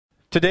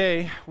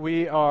Today,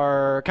 we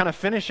are kind of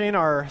finishing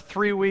our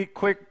 3-week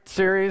quick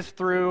series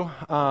through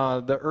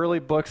the early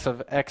books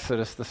of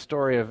Exodus, the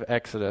story of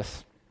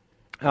Exodus.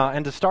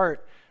 And to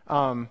start,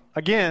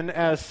 again,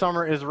 as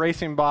summer is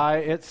racing by,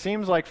 it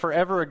seems like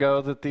forever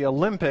ago that the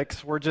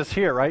Olympics were just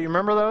here, right? You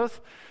remember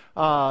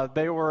those?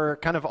 They were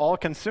kind of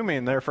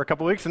all-consuming there for a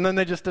couple weeks, and then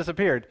they just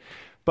disappeared.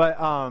 But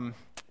do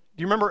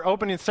you remember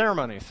opening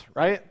ceremonies,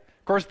 right?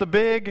 Of course, the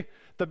big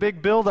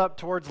build-up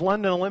towards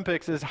London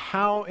Olympics is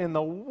how in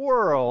the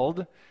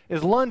world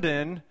is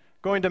London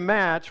going to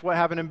match what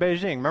happened in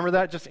Beijing? Remember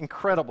that? Just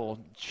incredible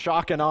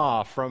shock and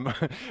awe from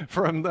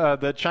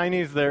the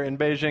Chinese there in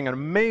Beijing. An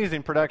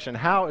amazing production.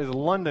 How is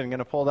London going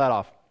to pull that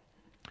off?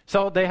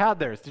 So they had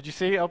theirs. Did you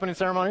see opening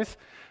ceremonies?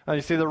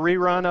 You see the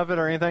rerun of it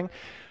or anything?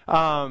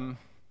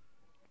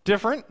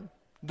 Different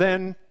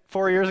than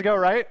 4 years ago,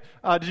 right?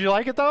 Did you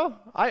like it though?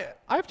 I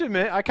have to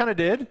admit, I kind of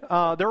did.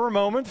 There were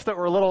moments that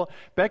were a little.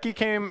 Becky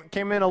came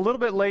in a little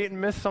bit late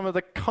and missed some of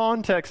the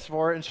context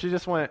for it, and she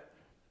just went,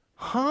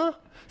 "Huh?"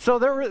 So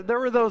there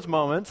were those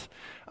moments,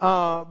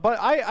 but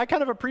I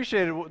kind of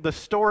appreciated the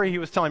story he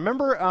was telling.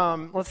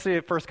 Remember, let's see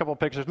the first couple of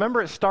pictures.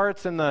 Remember, it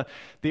starts in the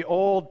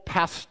old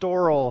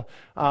pastoral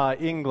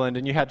England,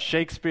 and you had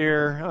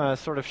Shakespeare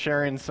sort of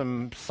sharing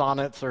some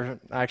sonnets, or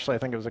actually, I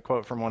think it was a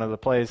quote from one of the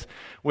plays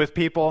with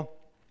people.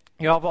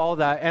 You have all of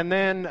that. And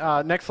then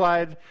next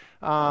slide,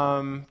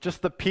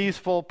 just the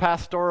peaceful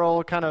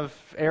pastoral kind of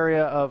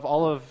area of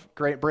all of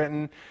Great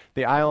Britain,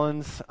 the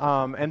islands.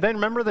 And then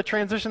remember the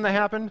transition that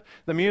happened?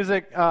 The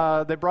music,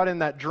 they brought in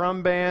that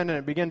drum band and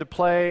it began to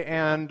play.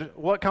 And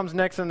what comes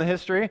next in the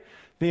history?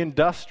 The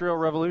Industrial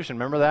Revolution.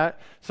 Remember that?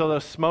 So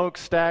those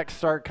smokestacks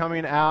start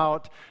coming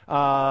out.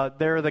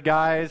 There are the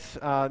guys.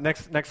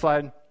 Next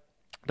slide.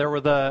 There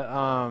were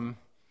the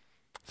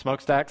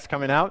smokestacks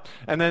coming out.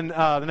 And then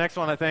the next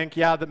one, I think,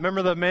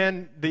 remember the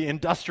men, the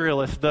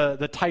industrialists,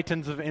 the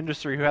titans of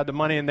industry who had the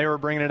money and they were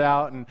bringing it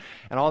out and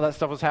all that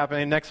stuff was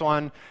happening. Next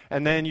one.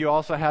 And then you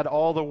also had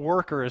all the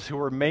workers who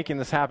were making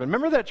this happen.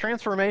 Remember that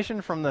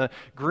transformation from the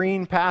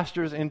green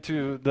pastures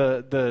into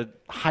the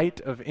height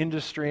of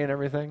industry and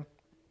everything?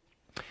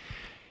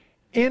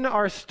 In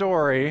our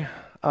story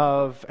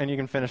of, and you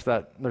can finish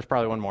that, there's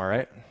probably one more,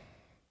 right?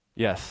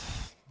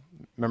 Yes.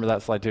 Remember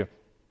that slide too.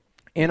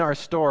 In our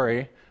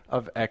story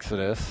of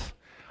Exodus,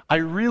 I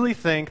really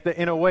think that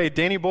in a way,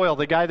 Danny Boyle,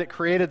 the guy that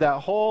created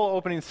that whole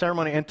opening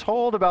ceremony and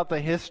told about the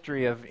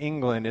history of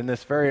England in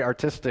this very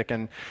artistic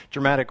and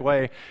dramatic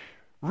way,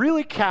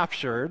 really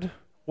captured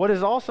what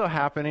is also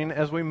happening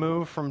as we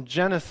move from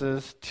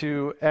Genesis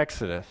to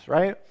Exodus,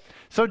 right?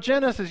 So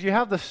Genesis, you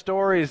have the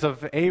stories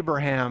of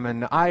Abraham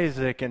and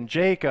Isaac and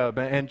Jacob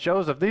and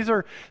Joseph. These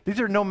are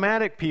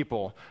nomadic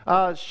people.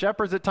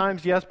 Shepherds at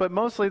times, yes, but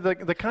mostly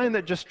the kind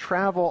that just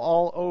travel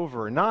all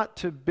over. Not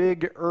to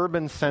big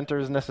urban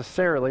centers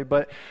necessarily,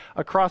 but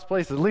across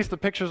places. At least the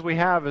pictures we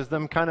have is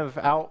them kind of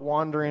out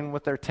wandering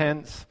with their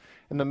tents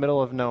in the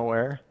middle of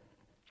nowhere.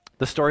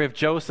 The story of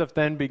Joseph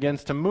then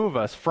begins to move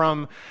us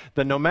from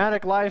the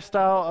nomadic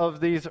lifestyle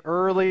of these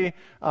early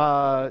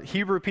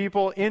Hebrew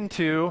people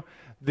into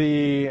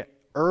the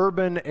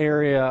urban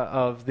area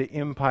of the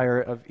empire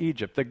of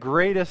Egypt, the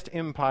greatest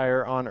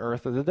empire on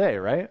earth of the day,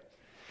 right?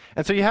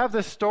 And so you have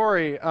this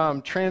story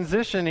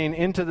transitioning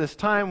into this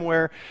time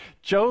where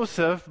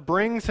Joseph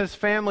brings his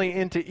family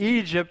into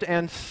Egypt,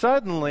 and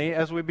suddenly,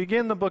 as we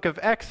begin the book of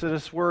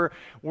Exodus, we're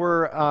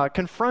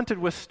confronted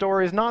with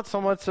stories not so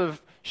much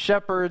of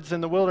shepherds in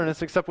the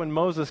wilderness, except when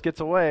Moses gets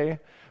away,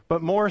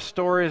 but more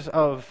stories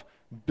of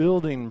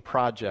building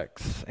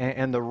projects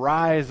and the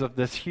rise of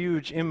this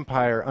huge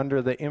empire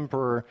under the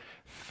emperor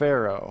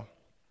Pharaoh.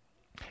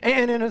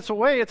 And in its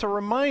way, it's a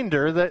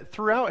reminder that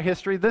throughout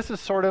history, this is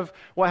sort of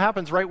what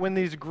happens, right? When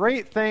these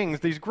great things,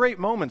 these great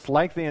moments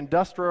like the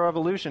Industrial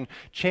Revolution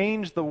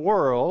change the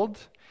world,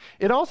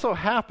 it also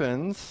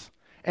happens,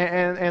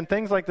 and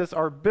things like this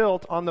are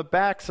built on the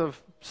backs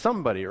of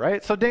somebody,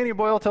 right? So Danny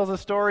Boyle tells a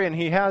story, and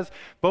he has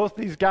both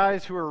these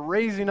guys who are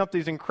raising up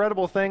these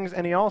incredible things,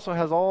 and he also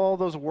has all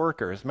those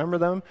workers. Remember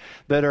them?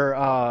 That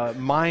are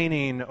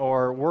mining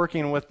or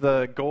working with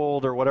the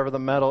gold or whatever the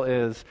metal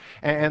is,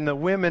 and the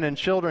women and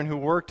children who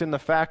worked in the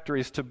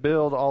factories to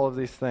build all of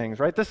these things,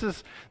 right? This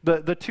is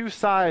the two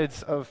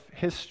sides of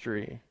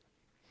history.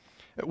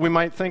 We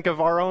might think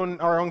of our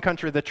own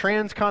country, the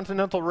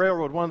Transcontinental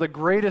Railroad, one of the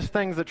greatest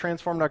things that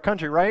transformed our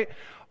country, right?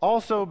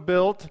 Also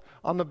built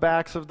on the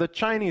backs of the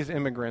Chinese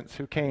immigrants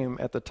who came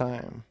at the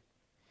time.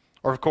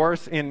 Or, of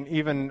course, in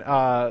even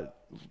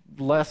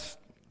less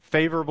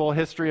favorable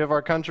history of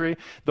our country,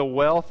 the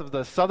wealth of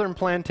the southern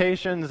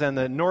plantations and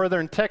the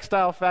northern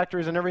textile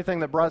factories and everything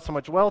that brought so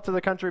much wealth to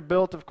the country,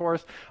 built, of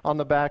course, on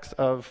the backs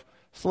of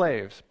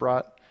slaves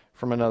brought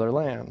from another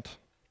land.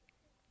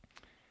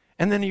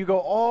 And then you go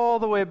all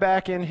the way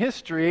back in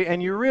history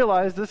and you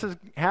realize this is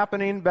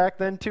happening back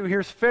then too.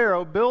 Here's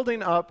Pharaoh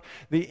building up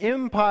the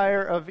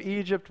empire of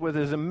Egypt with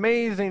his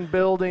amazing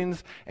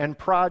buildings and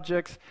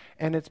projects.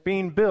 And it's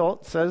being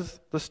built, says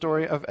the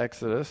story of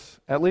Exodus,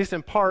 at least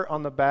in part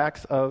on the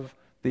backs of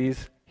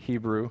these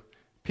Hebrew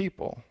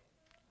people.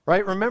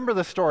 Right? Remember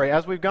the story.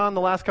 As we've gone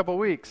the last couple of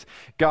weeks,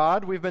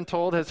 God, we've been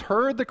told, has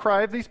heard the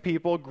cry of these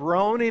people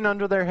groaning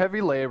under their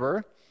heavy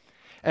labor.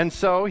 And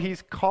so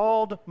he's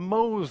called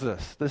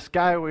Moses, this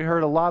guy we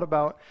heard a lot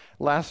about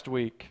last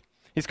week.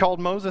 He's called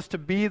Moses to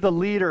be the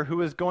leader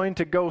who is going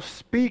to go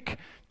speak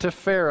to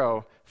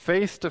Pharaoh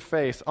face to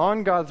face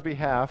on God's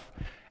behalf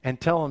and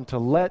tell him to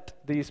let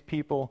these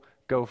people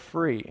go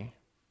free.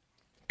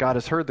 God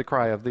has heard the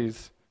cry of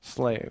these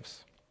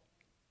slaves.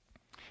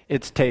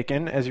 It's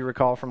taken, as you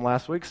recall from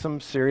last week, some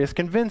serious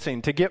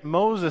convincing to get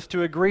Moses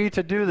to agree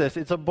to do this.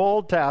 It's a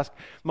bold task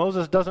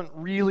Moses doesn't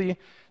really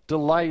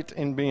delight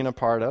in being a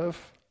part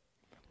of.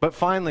 But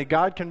finally,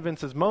 God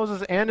convinces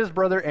Moses and his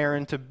brother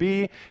Aaron to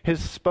be his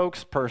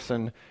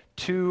spokesperson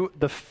to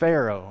the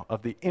Pharaoh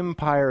of the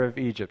empire of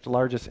Egypt, the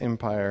largest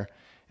empire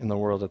in the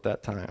world at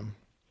that time.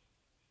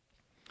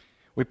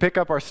 We pick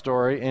up our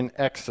story in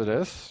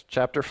Exodus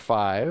chapter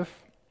 5.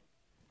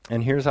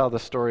 And here's how the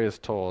story is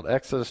told.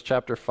 Exodus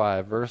chapter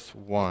 5, verse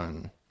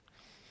 1.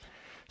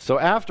 So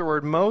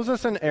afterward,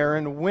 Moses and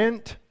Aaron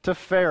went to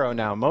Pharaoh.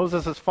 Now,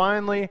 Moses is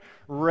finally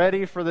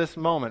ready for this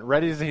moment,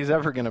 ready as he's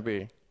ever going to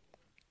be.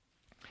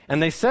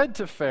 And they said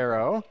to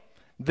Pharaoh,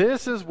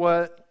 this is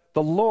what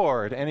the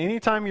Lord, and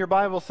anytime your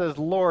Bible says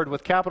Lord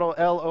with capital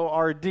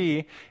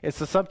L-O-R-D,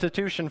 it's a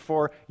substitution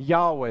for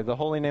Yahweh, the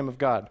holy name of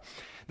God.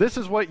 This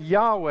is what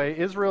Yahweh,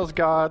 Israel's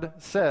God,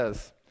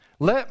 says.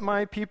 Let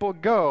my people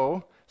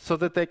go so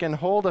that they can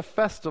hold a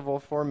festival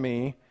for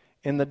me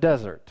in the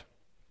desert.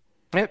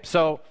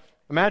 So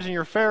imagine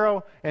you're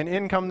Pharaoh, and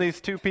in come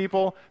these two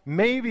people.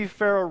 Maybe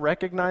Pharaoh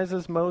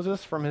recognizes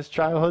Moses from his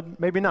childhood.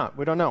 Maybe not.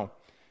 We don't know.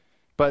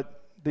 But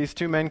these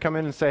two men come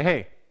in and say,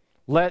 hey,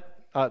 let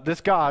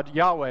this God,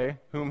 Yahweh,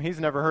 whom he's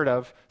never heard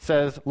of,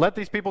 says, let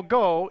these people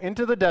go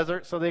into the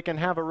desert so they can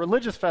have a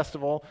religious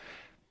festival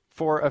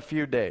for a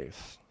few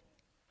days.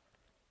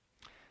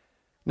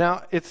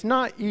 Now, it's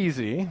not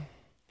easy,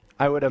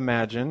 I would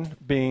imagine,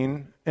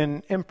 being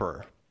an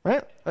emperor,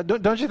 right?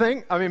 Don't you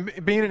think? I mean,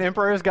 being an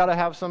emperor has got to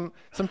have some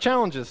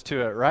challenges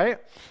to it, right?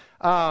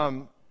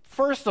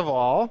 First of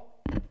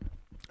all,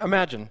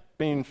 imagine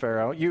being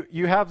Pharaoh.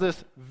 You have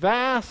this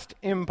vast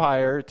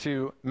empire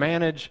to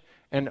manage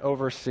and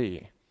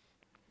oversee.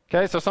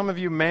 Okay, so some of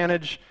you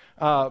manage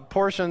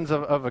portions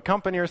of a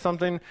company or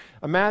something.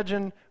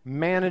 Imagine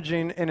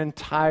managing an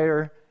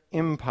entire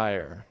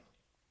empire.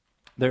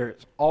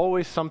 There's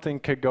always something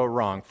could go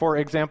wrong. For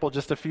example,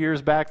 just a few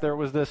years back, there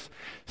was this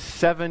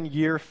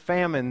 7-year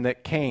famine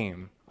that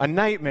came. A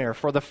nightmare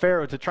for the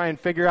Pharaoh to try and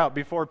figure out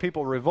before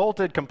people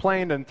revolted,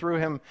 complained, and threw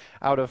him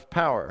out of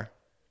power.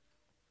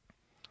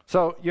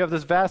 So you have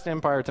this vast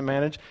empire to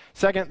manage.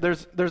 Second,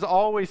 there's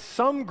always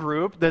some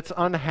group that's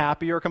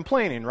unhappy or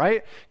complaining,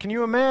 right? Can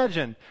you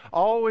imagine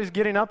always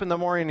getting up in the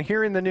morning and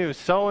hearing the news,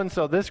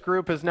 so-and-so, this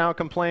group has now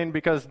complained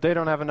because they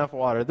don't have enough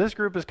water. This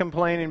group is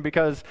complaining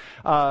because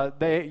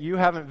you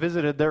haven't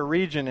visited their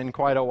region in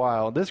quite a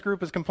while. This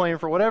group is complaining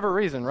for whatever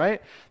reason,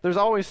 right? There's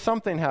always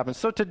something happens.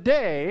 So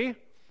today,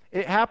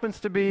 it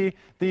happens to be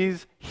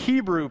these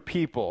Hebrew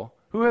people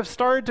who have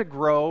started to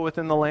grow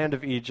within the land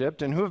of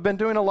Egypt and who have been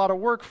doing a lot of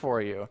work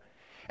for you.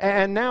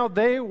 And now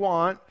they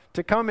want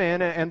to come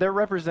in, and their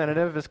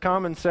representative has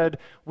come and said,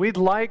 we'd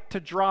like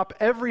to drop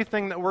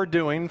everything that we're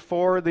doing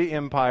for the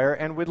empire,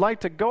 and we'd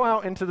like to go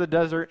out into the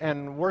desert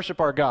and worship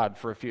our God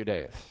for a few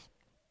days.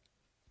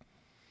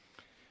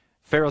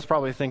 Pharaoh's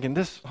probably thinking,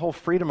 this whole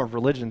freedom of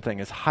religion thing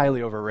is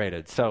highly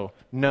overrated. So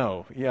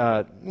no,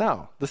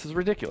 this is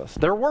ridiculous.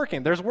 They're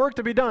working. There's work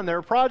to be done. There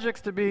are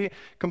projects to be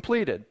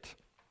completed.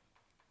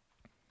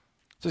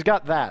 So he's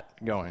got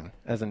that going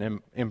as an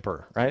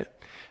emperor, right?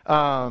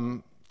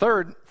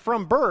 Third,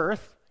 from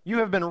birth, you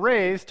have been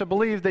raised to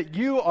believe that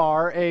you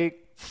are a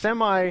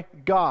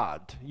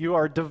semi-God. You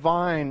are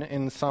divine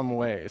in some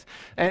ways.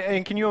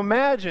 And can you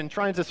imagine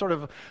trying to sort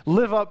of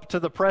live up to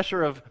the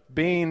pressure of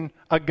being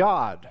a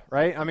God,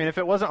 right? I mean, if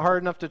it wasn't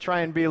hard enough to try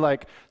and be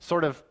like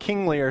sort of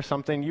kingly or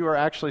something, you are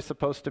actually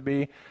supposed to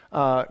be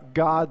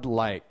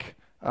God-like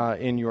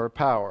in your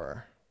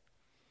power.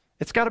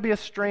 It's got to be a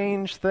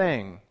strange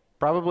thing.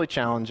 Probably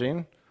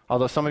challenging,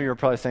 although some of you are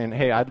probably saying,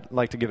 hey, I'd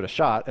like to give it a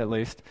shot at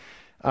least,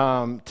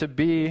 to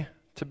be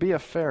a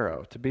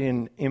pharaoh, to be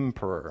an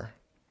emperor.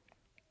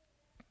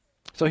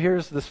 So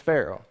here's this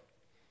Pharaoh,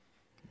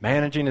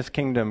 managing his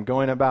kingdom,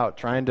 going about,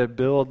 trying to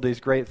build these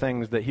great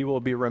things that he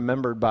will be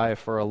remembered by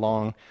for a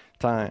long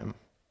time.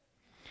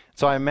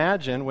 So I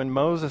imagine when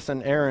Moses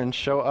and Aaron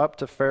show up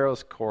to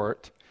Pharaoh's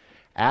court,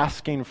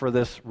 asking for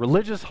this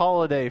religious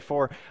holiday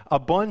for a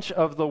bunch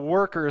of the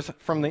workers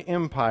from the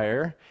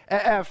empire.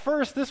 At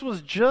first, this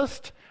was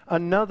just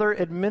another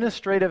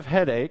administrative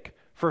headache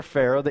for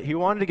Pharaoh that he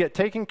wanted to get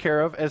taken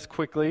care of as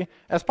quickly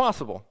as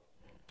possible.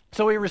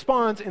 So he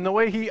responds in the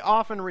way he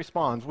often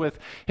responds, with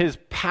his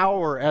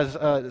power as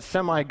a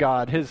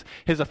semi-god, his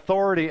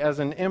authority as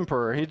an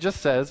emperor. He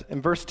just says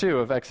in verse 2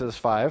 of Exodus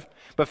 5,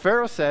 but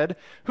Pharaoh said,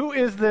 who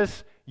is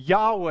this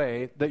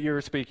Yahweh that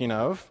you're speaking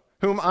of,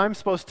 whom I'm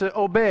supposed to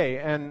obey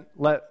and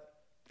let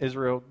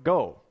Israel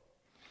go?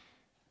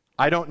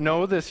 I don't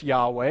know this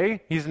Yahweh.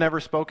 He's never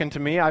spoken to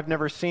me. I've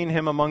never seen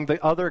him among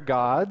the other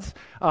gods.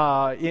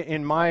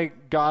 In my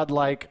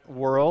godlike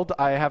world,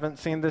 I haven't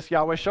seen this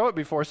Yahweh show it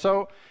before.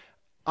 So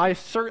I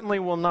certainly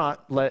will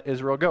not let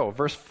Israel go.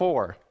 Verse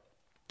 4,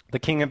 the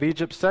king of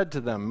Egypt said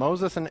to them,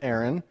 Moses and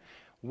Aaron,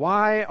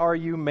 why are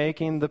you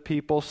making the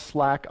people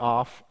slack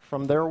off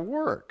from their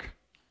work?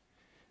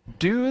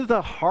 Do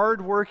the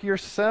hard work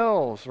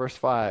yourselves. Verse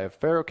 5,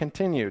 Pharaoh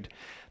continued,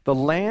 the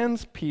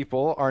land's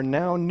people are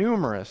now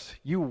numerous.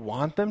 You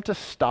want them to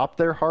stop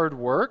their hard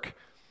work?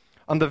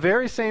 On the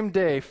very same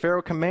day,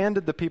 Pharaoh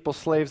commanded the people's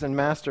slaves and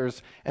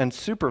masters and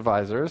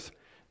supervisors,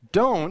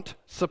 don't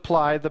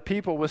supply the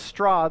people with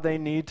straw they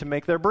need to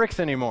make their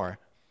bricks anymore,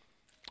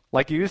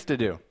 like you used to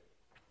do.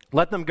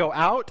 Let them go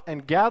out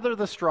and gather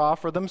the straw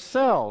for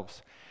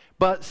themselves,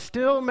 but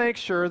still make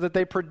sure that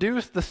they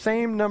produce the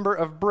same number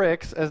of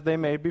bricks as they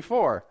made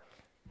before.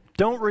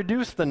 Don't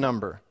reduce the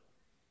number.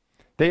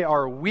 They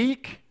are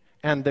weak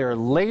and they're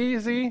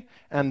lazy,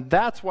 and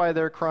that's why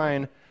they're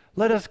crying,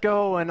 let us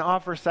go and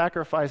offer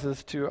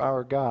sacrifices to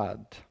our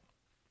God.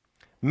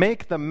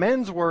 Make the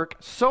men's work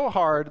so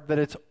hard that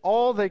it's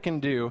all they can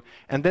do,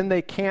 and then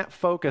they can't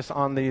focus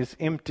on these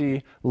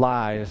empty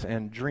lies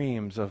and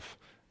dreams of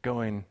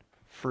going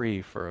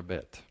free for a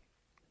bit.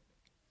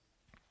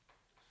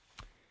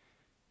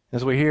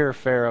 As we hear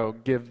Pharaoh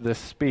give this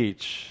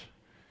speech,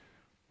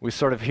 we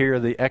sort of hear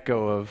the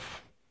echo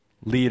of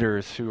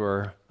leaders who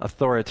are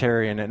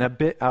authoritarian and a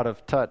bit out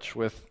of touch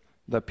with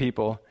the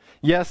people.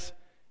 Yes,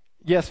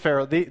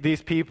 Pharaoh,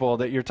 these people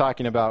that you're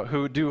talking about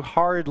who do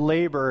hard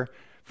labor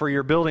for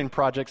your building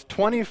projects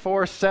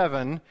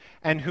 24/7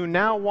 and who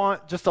now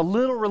want just a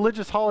little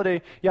religious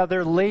holiday, yeah,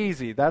 they're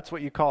lazy. That's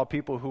what you call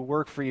people who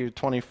work for you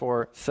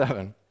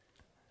 24/7.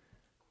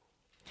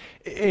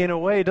 In a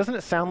way, doesn't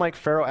it sound like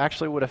Pharaoh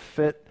actually would have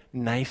fit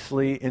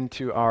nicely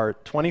into our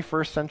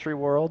 21st century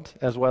world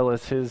as well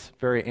as his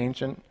very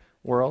ancient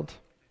world?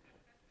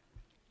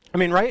 I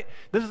mean, right?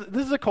 This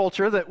is a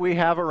culture that we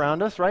have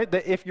around us, right?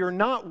 That if you're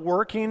not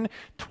working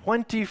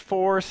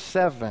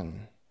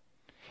 24/7,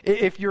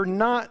 if you're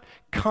not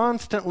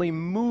constantly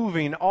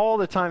moving all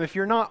the time, if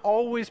you're not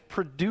always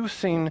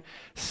producing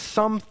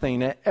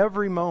something at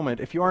every moment,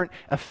 if you aren't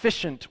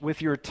efficient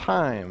with your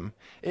time,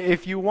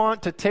 if you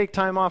want to take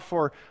time off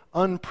for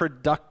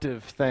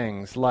unproductive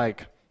things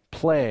like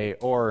play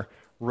or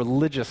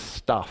religious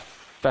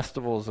stuff,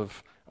 festivals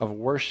of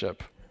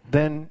worship,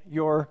 then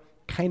you're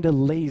kind of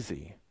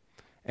lazy.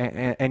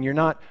 And you're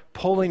not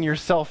pulling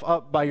yourself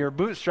up by your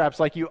bootstraps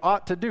like you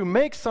ought to do.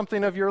 Make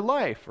something of your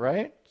life,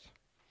 right?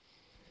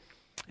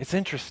 It's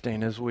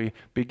interesting as we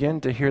begin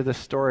to hear this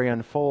story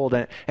unfold,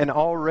 and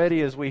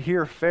already as we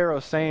hear Pharaoh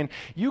saying,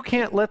 you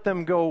can't let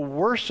them go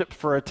worship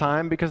for a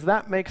time because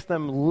that makes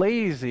them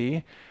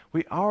lazy,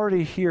 we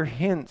already hear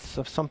hints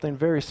of something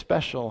very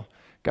special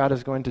God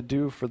is going to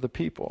do for the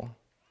people.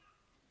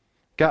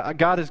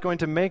 God is going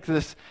to make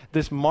this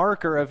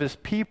marker of his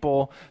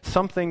people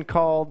something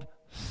called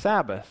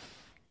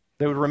Sabbath.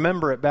 They would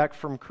remember it back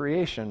from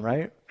creation,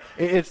 right?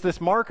 It's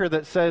this marker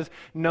that says,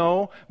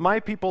 no, my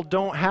people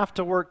don't have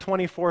to work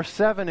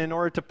 24/7 in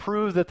order to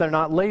prove that they're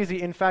not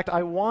lazy. In fact,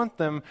 I want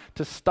them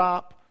to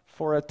stop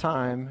for a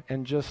time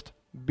and just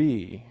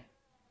be.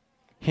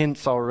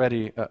 Hints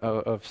already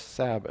of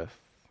Sabbath.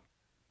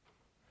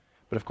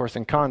 But of course,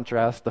 in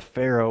contrast, the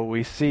Pharaoh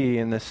we see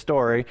in this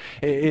story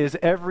is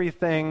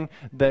everything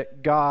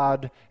that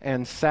God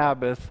and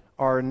Sabbath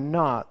are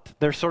not.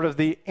 They're sort of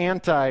the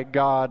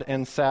anti-God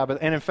and Sabbath.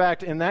 And in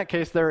fact, in that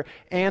case, they're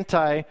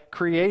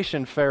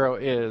anti-creation, Pharaoh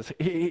is.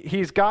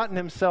 He's gotten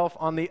himself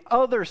on the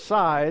other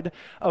side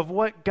of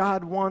what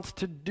God wants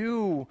to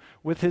do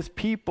with his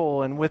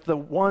people and with the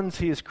ones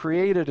he has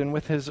created and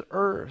with his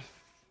earth.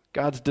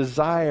 God's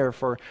desire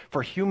for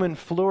human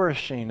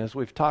flourishing, as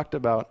we've talked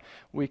about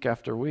week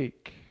after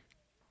week.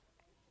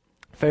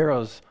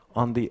 Pharaoh's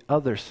on the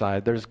other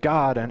side. There's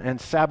God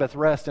and Sabbath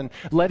rest and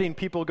letting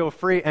people go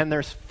free, and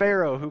there's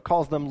Pharaoh who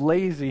calls them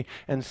lazy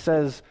and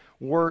says,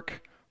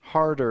 work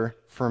harder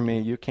for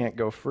me, you can't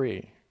go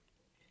free.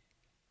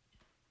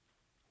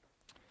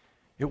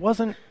 It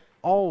wasn't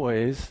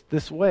always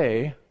this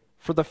way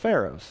for the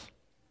pharaohs.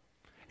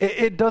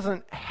 It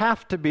doesn't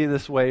have to be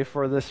this way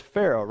for this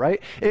Pharaoh,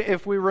 right?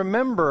 If we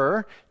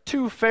remember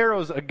 2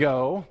 pharaohs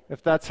ago,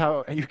 if that's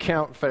how you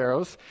count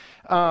pharaohs,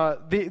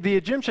 the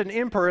Egyptian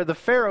emperor, the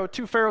Pharaoh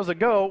 2 pharaohs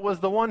ago, was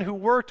the one who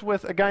worked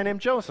with a guy named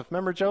Joseph.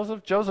 Remember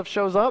Joseph? Joseph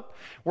shows up,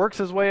 works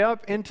his way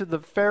up into the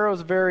Pharaoh's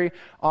very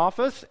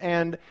office,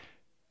 and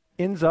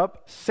ends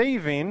up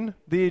saving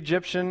the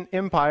Egyptian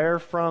empire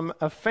from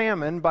a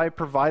famine by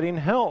providing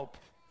help.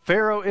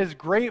 Pharaoh is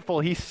grateful.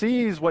 He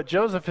sees what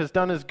Joseph has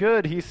done is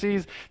good. He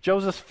sees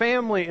Joseph's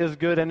family is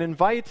good and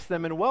invites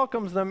them and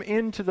welcomes them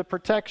into the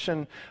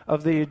protection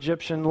of the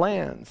Egyptian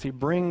lands. He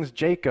brings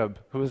Jacob,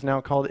 who is now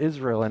called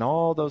Israel, and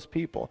all those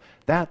people.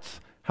 That's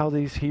how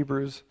these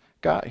Hebrews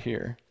got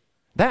here.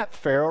 That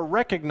Pharaoh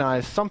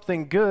recognized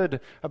something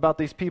good about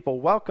these people,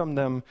 welcomed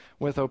them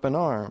with open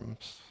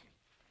arms.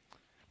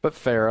 But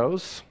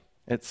pharaohs,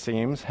 it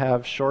seems,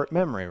 have short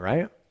memory,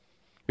 right?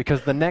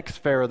 Because the next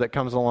Pharaoh that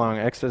comes along,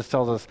 Exodus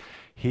tells us,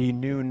 he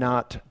knew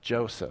not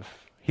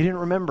Joseph. He didn't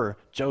remember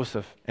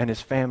Joseph and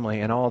his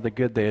family and all the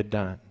good they had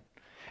done.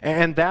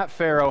 And that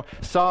Pharaoh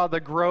saw the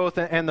growth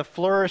and the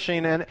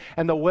flourishing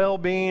and the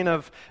well-being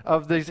of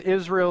this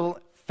Israel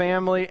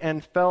family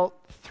and felt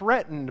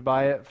threatened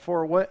by it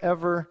for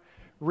whatever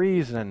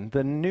reason.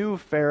 The new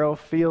Pharaoh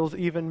feels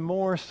even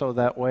more so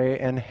that way,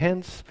 and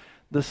hence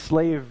the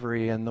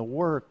slavery and the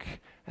work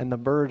and the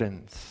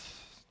burdens.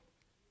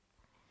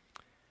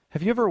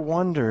 Have you ever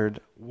wondered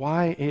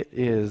why it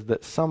is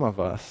that some of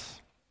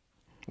us,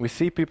 we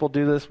see people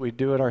do this, we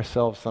do it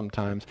ourselves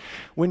sometimes,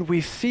 when we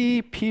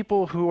see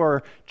people who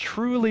are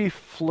truly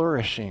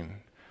flourishing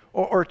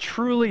or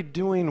truly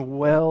doing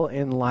well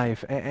in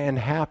life and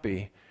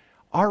happy,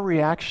 our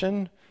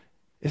reaction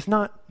is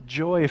not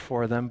joy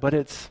for them, but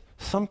it's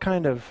some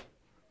kind of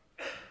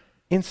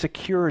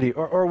insecurity,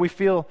 or we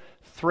feel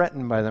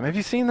threatened by them. Have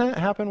you seen that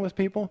happen with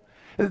people?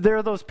 There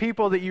are those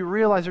people that you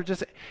realize are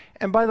just,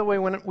 and by the way,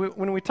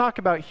 when we talk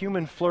about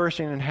human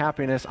flourishing and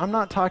happiness, I'm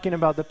not talking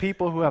about the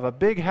people who have a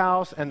big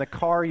house and the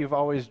car you've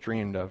always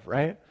dreamed of,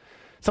 right?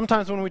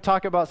 Sometimes when we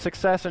talk about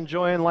success and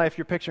joy in life,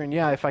 you're picturing,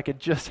 yeah, if I could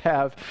just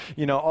have,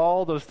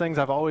 all those things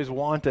I've always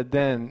wanted,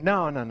 then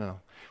no.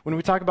 When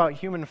we talk about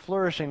human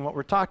flourishing, what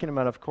we're talking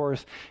about, of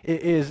course,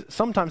 is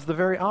sometimes the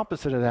very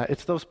opposite of that.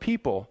 It's those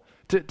people.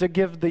 To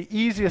give the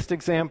easiest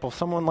example,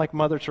 someone like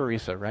Mother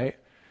Teresa, right?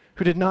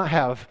 Who did not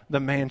have the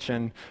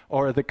mansion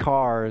or the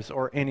cars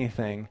or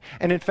anything.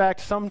 And in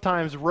fact,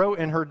 sometimes wrote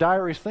in her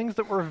diaries things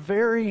that were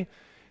very,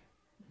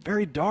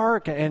 very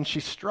dark, and she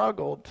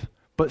struggled.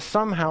 But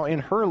somehow in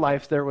her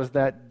life there was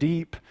that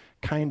deep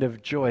kind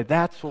of joy.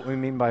 That's what we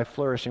mean by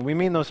flourishing. We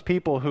mean those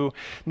people who,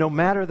 no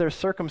matter their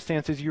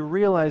circumstances, you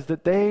realize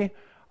that they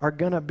are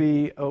going to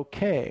be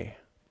okay.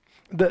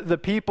 The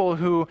people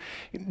who,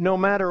 no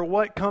matter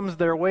what comes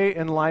their way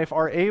in life,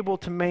 are able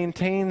to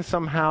maintain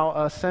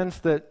somehow a sense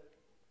that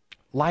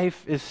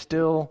life is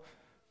still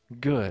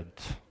good.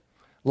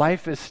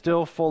 Life is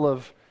still full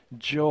of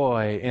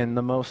joy in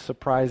the most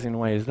surprising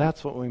ways.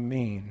 That's what we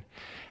mean.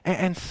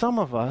 And some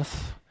of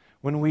us,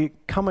 when we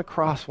come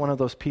across one of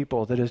those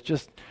people that is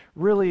just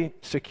really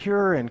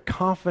secure and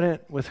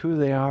confident with who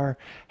they are,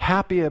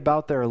 happy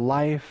about their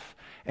life,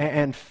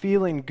 and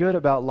feeling good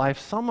about life,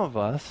 some of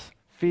us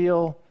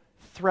feel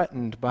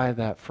threatened by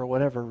that for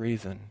whatever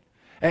reason.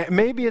 And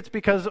maybe it's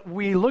because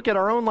we look at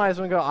our own lives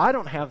and we go, I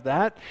don't have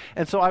that,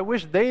 and so I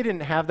wish they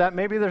didn't have that.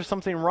 Maybe there's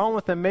something wrong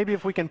with them. Maybe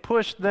if we can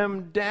push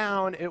them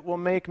down, it will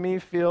make me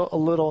feel a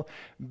little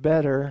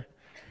better.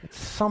 It's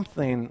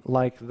something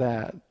like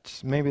that.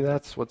 Maybe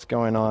that's what's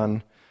going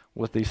on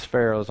with these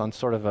pharaohs on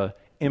sort of a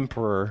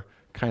emperor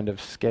kind of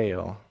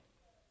scale.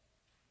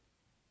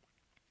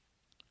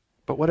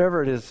 But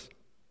whatever it is,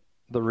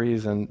 the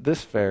reason,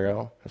 this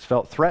Pharaoh has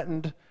felt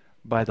threatened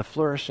by the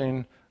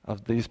flourishing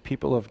of these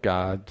people of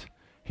God.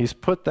 He's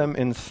put them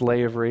in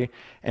slavery,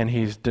 and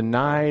he's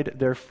denied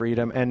their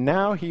freedom, and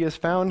now he has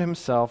found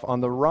himself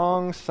on the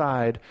wrong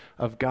side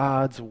of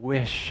God's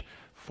wish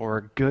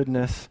for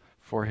goodness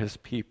for his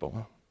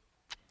people,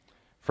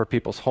 for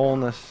people's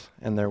wholeness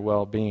and their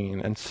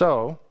well-being. And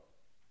so,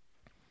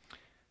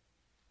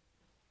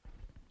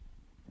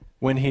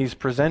 when he's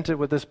presented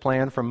with this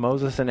plan from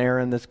Moses and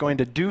Aaron that's going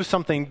to do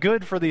something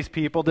good for these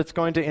people, that's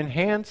going to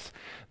enhance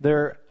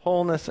their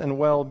wholeness and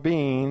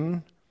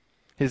well-being,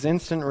 his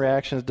instant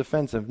reaction is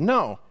defensive.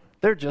 No,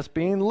 they're just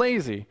being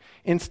lazy.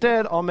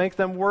 Instead, I'll make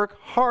them work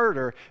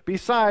harder.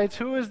 Besides,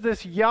 who is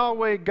this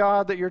Yahweh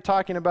God that you're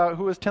talking about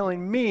who is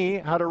telling me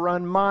how to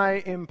run my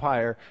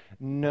empire?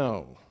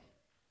 No.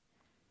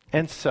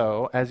 And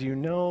so, as you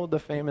know, the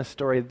famous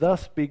story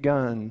thus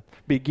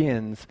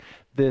begins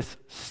this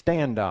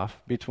standoff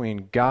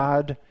between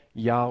God,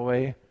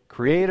 Yahweh,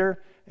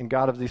 creator and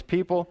God of these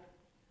people,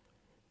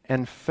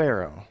 and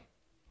Pharaoh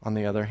on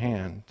the other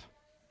hand.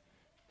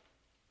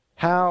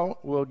 How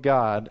will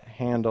God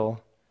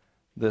handle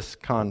this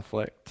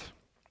conflict?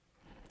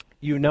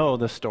 You know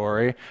the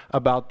story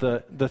about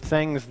the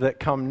things that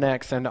come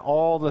next and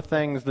all the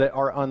things that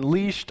are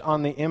unleashed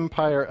on the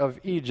empire of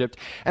Egypt.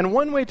 And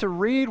one way to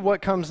read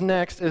what comes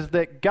next is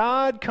that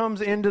God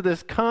comes into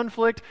this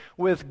conflict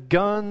with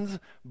guns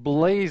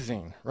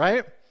blazing,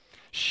 right?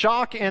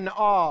 Shock and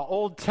awe,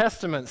 Old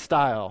Testament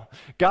style.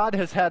 God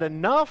has had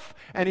enough,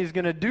 and he's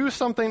going to do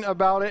something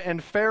about it,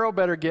 and Pharaoh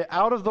better get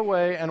out of the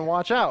way and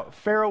watch out.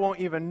 Pharaoh won't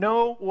even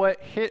know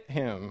what hit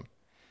him.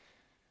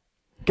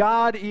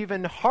 God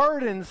even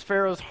hardens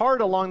Pharaoh's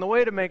heart along the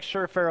way to make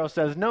sure Pharaoh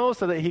says no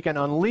so that he can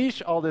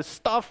unleash all this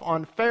stuff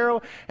on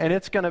Pharaoh, and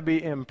it's going to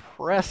be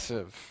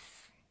impressive.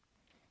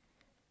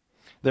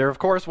 They're, of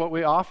course, what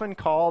we often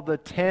call the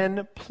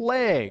 10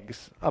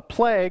 plagues. A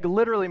plague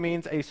literally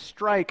means a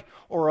strike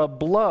or a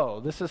blow.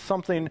 This is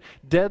something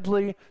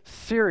deadly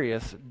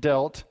serious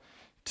dealt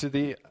to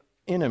the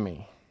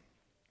enemy.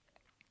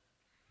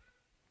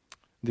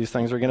 These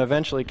things are going to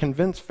eventually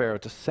convince Pharaoh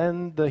to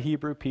send the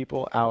Hebrew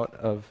people out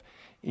of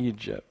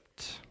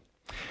Egypt.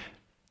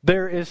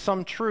 There is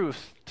some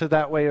truth to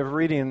that way of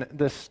reading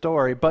this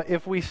story, but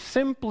if we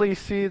simply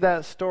see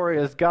that story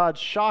as God's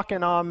shock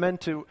and awe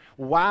meant to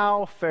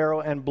wow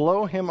Pharaoh and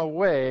blow him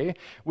away,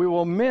 we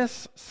will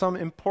miss some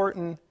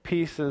important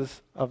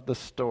pieces of the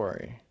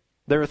story.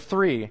 There are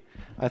three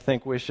I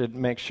think we should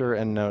make sure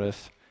and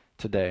notice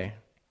today.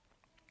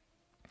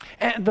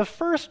 And the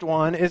first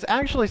one is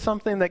actually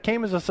something that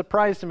came as a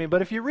surprise to me,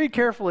 but if you read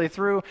carefully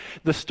through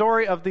the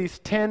story of these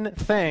 10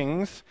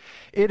 things,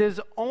 it is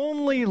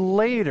only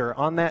later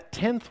on that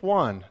 10th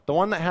one, the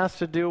one that has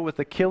to do with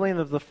the killing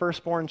of the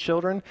firstborn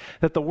children,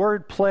 that the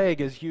word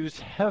plague is used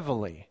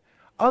heavily.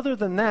 Other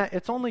than that,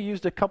 it's only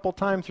used a couple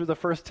times through the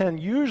first 10.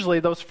 Usually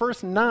those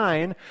first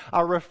 9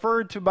 are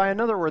referred to by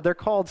another word. They're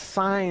called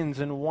signs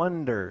and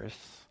wonders.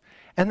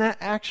 And that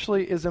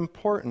actually is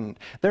important.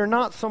 They're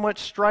not so much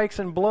strikes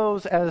and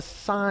blows as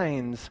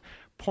signs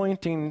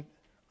pointing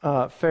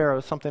Pharaoh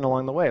something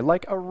along the way,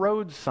 like a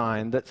road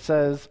sign that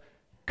says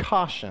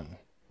caution,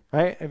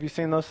 right? Have you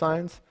seen those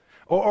signs?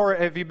 Or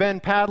have you been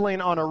paddling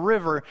on a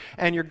river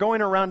and you're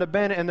going around a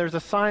bend and there's a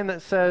sign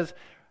that says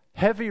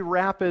heavy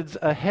rapids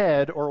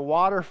ahead or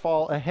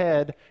waterfall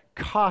ahead,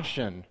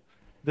 caution.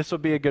 This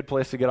would be a good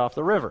place to get off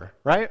the river,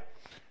 right?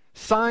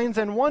 Signs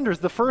and wonders.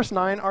 The first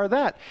 9 are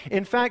that.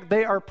 In fact,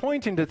 they are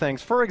pointing to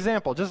things. For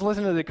example, just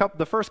listen to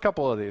the first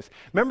couple of these.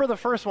 Remember the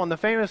first one, the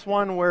famous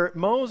one where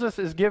Moses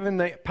is given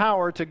the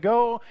power to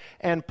go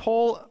and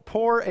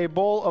pour a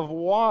bowl of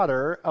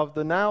water of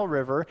the Nile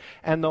River,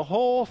 and the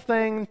whole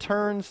thing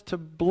turns to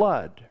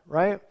blood,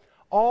 right?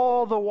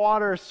 All the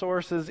water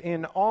sources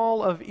in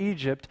all of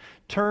Egypt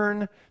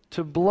turn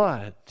to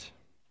blood.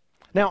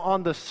 Now,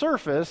 on the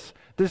surface,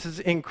 this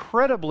is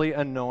incredibly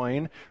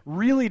annoying,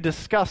 really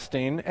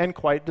disgusting, and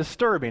quite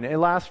disturbing. It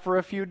lasts for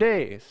a few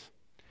days.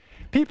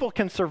 People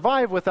can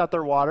survive without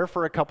their water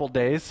for a couple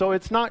days, so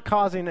it's not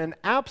causing an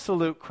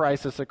absolute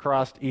crisis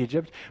across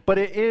Egypt, but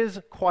it is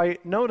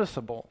quite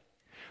noticeable.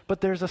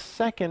 But there's a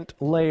second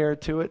layer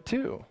to it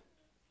too.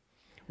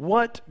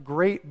 What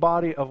great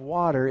body of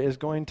water is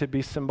going to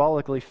be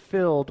symbolically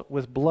filled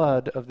with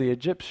blood of the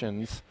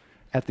Egyptians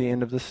at the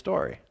end of the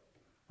story,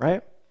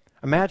 right?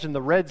 Imagine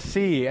the Red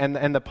Sea,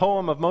 and the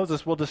poem of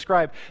Moses will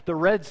describe the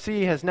Red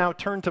Sea has now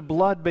turned to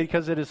blood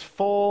because it is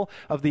full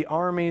of the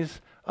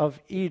armies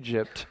of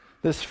Egypt.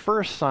 This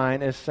first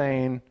sign is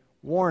saying,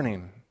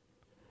 warning,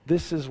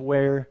 this is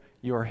where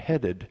you're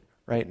headed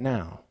right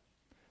now.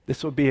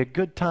 This would be a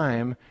good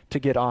time to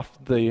get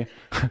off the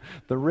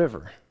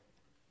river.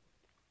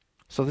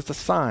 So that's a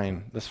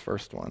sign, this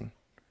first one.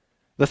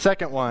 The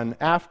second one,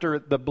 after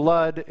the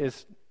blood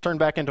is turned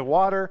back into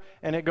water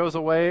and it goes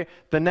away,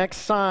 the next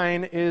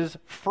sign is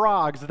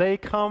frogs. They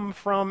come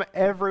from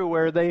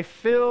everywhere. They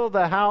fill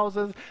the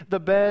houses, the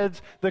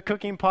beds, the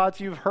cooking pots.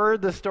 You've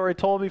heard this story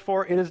told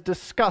before. It is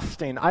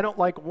disgusting. I don't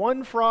like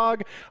one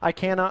frog. I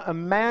cannot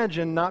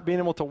imagine not being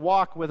able to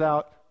walk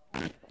without,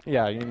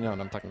 yeah, you know what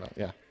I'm talking about,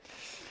 yeah.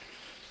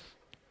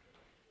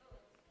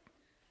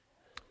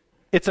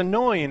 It's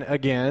annoying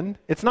again.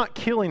 It's not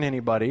killing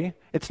anybody.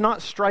 It's not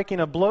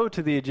striking a blow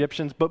to the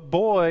Egyptians, but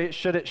boy,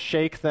 should it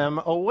shake them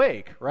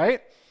awake,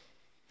 right?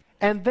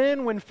 And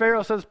then when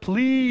Pharaoh says,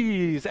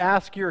 please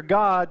ask your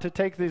God to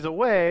take these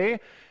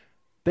away,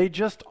 they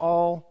just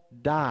all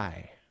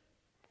die.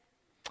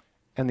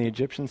 And the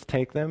Egyptians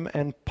take them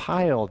and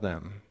pile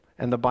them.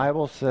 And the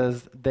Bible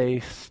says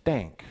they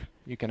stank,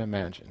 you can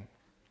imagine.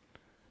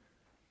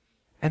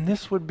 And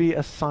this would be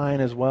a sign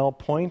as well,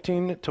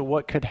 pointing to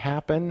what could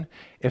happen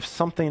if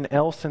something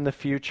else in the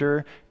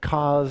future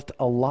caused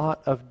a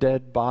lot of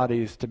dead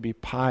bodies to be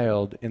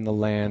piled in the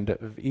land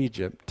of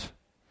Egypt,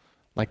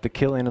 like the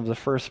killing of the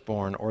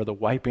firstborn or the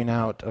wiping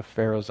out of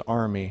Pharaoh's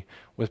army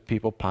with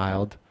people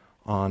piled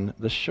on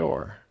the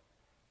shore.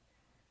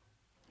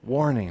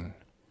 Warning,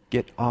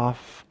 get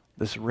off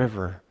this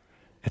river.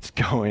 It's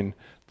going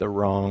the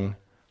wrong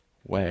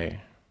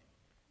way.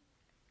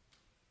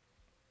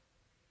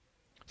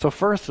 So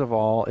first of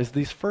all, is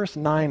these first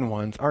 9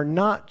 ones are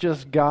not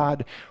just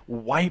God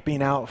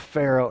wiping out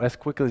Pharaoh as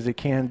quickly as he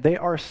can. They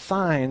are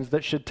signs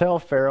that should tell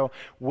Pharaoh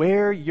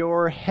where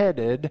you're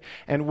headed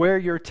and where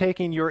you're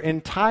taking your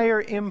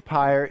entire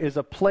empire is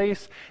a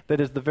place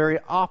that is the very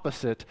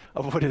opposite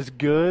of what is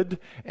good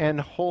and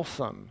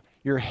wholesome.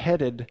 You're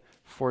headed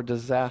for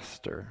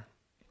disaster.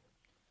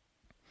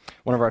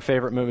 One of our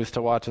favorite movies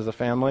to watch as a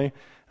family,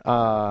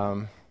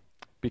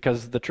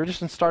 because the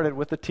tradition started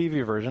with the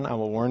TV version, I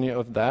will warn you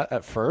of that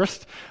at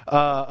first,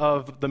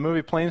 of the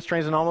movie Planes,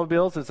 Trains, and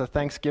Automobiles. It's a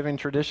Thanksgiving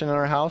tradition in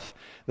our house.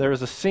 There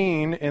is a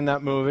scene in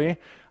that movie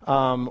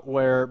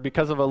where,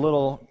 because of a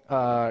little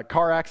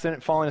car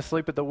accident, falling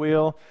asleep at the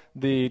wheel,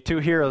 the 2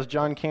 heroes,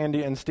 John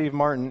Candy and Steve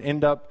Martin,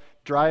 end up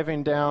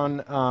driving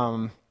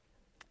down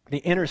the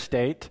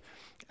interstate,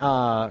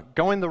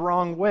 going the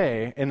wrong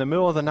way in the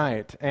middle of the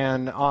night.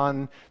 And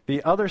on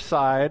the other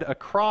side,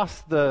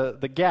 across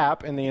the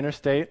gap in the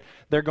interstate,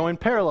 they're going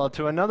parallel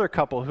to another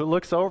couple who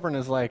looks over and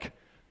is like,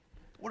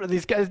 what are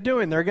these guys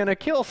doing? They're going to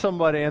kill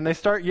somebody. And they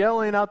start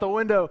yelling out the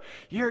window,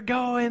 you're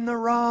going the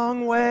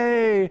wrong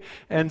way.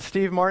 And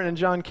Steve Martin and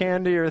John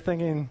Candy are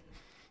thinking,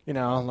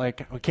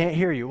 like, we can't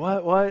hear you.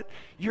 What?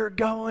 You're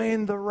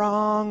going the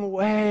wrong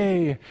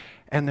way.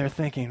 And they're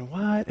thinking,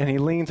 what? And he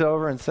leans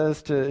over and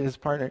says to his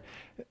partner,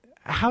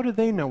 how do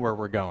they know where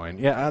we're going?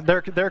 Yeah,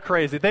 they're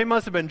crazy. They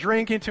must have been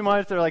drinking too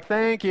much. They're like,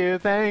 thank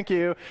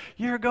you.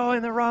 You're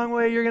going the wrong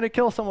way. You're going to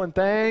kill someone.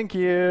 Thank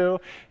you.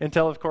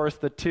 Until, of course,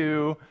 the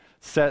two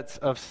sets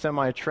of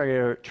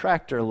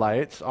semi-tractor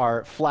lights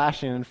are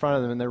flashing in front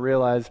of them, and they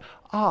realize,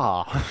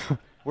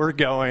 we're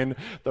going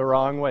the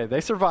wrong way.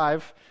 They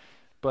survive,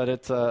 but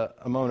it's a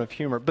moment of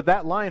humor. But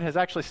that line has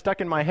actually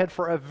stuck in my head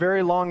for a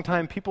very long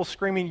time. People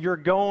screaming, you're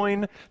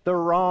going the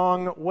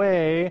wrong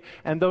way,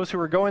 and those who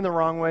are going the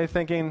wrong way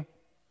thinking,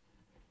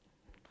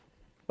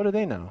 what do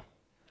they know?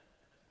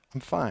 I'm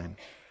fine.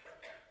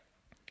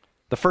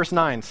 The first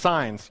 9,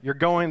 signs. You're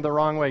going the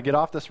wrong way. Get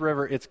off this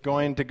river. It's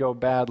going to go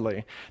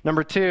badly.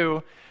 Number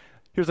 2,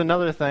 here's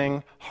another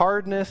thing.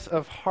 Hardness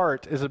of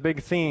heart is a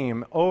big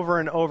theme. Over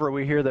and over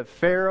we hear that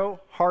Pharaoh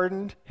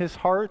hardened his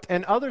heart,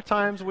 and other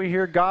times we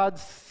hear God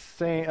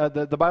saying,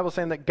 the Bible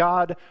saying that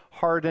God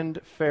hardened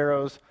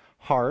Pharaoh's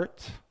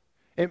heart.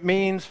 It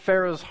means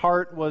Pharaoh's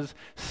heart was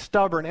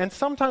stubborn. And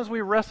sometimes we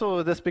wrestle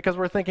with this because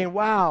we're thinking,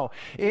 wow,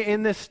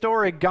 in this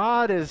story,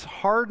 God is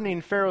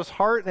hardening Pharaoh's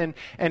heart,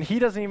 and he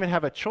doesn't even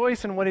have a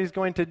choice in what he's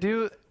going to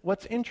do.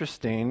 What's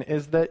interesting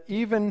is that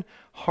even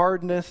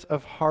hardness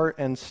of heart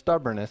and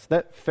stubbornness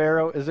that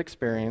Pharaoh is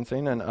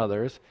experiencing and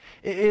others,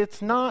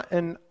 it's not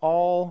an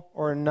all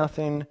or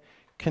nothing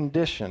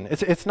condition.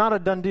 It's not a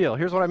done deal.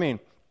 Here's what I mean.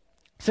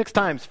 6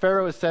 times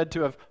Pharaoh is said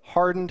to have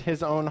hardened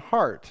his own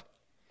heart.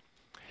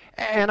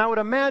 And I would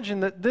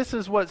imagine that this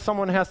is what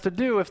someone has to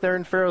do if they're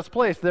in Pharaoh's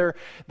place. They're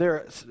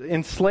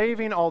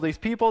enslaving all these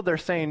people. They're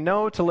saying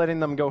no to letting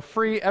them go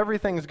free.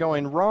 Everything's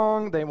going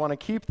wrong. They want to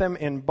keep them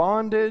in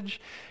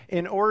bondage.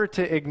 In order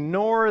to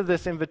ignore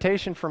this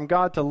invitation from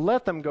God to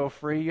let them go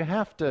free, you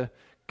have to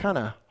kind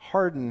of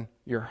harden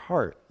your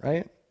heart,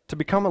 right? To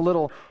become a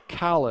little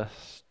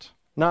calloused,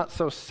 not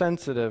so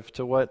sensitive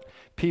to what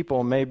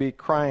people may be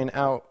crying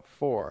out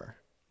for.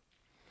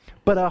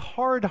 But a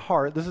hard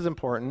heart, this is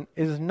important,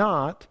 is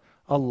not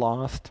a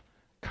lost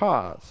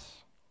cause.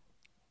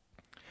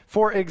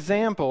 For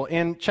example,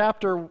 in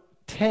chapter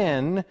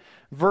 10,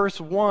 verse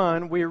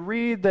 1, we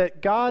read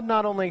that God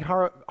not only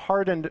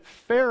hardened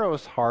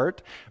Pharaoh's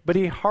heart, but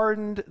he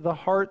hardened the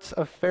hearts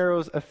of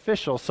Pharaoh's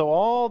officials. So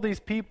all these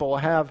people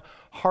have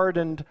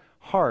hardened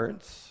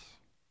hearts.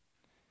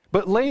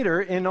 But later,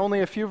 in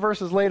only a few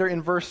verses later,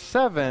 in verse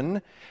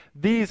 7,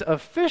 these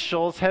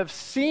officials have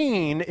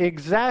seen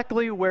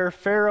exactly where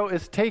Pharaoh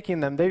is taking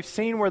them. They've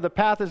seen where the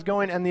path is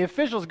going, and the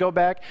officials go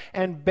back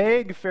and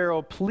beg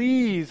Pharaoh,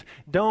 please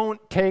don't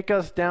take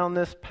us down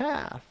this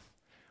path.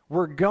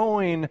 We're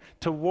going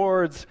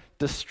towards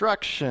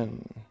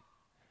destruction.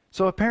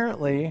 So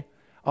apparently,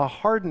 a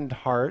hardened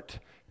heart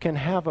can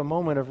have a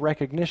moment of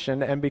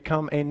recognition and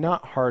become a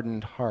not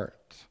hardened heart.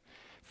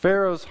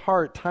 Pharaoh's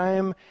heart,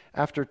 time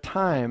after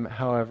time,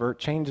 however,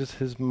 changes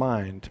his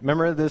mind.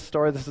 Remember this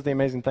story? This is the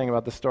amazing thing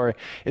about this story,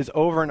 is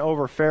over and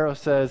over Pharaoh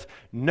says,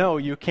 no,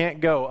 you can't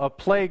go. A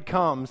plague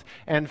comes,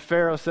 and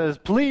Pharaoh says,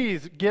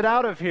 please get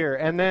out of here.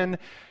 And then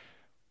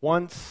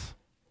once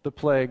the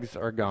plagues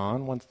are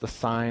gone, once the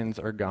signs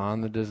are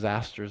gone, the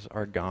disasters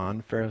are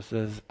gone, Pharaoh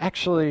says,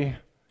 actually,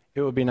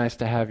 it would be nice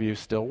to have you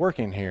still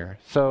working here.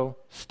 So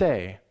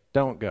stay,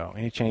 don't go.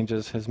 And he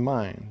changes his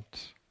mind.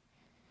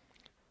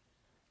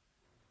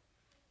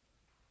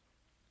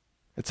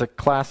 It's a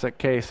classic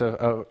case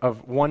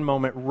of one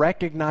moment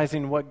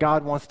recognizing what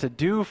God wants to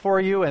do for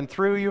you and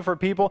through you for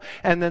people,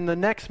 and then the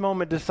next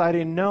moment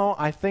deciding, no,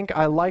 I think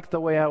I like the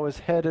way I was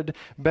headed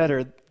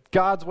better.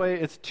 God's way,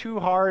 it's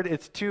too hard,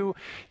 it's too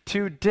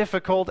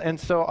difficult, and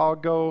so I'll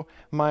go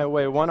my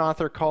way. One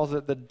author calls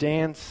it the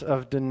dance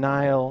of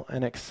denial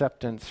and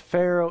acceptance.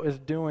 Pharaoh is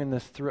doing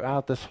this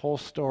throughout this whole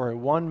story.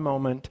 One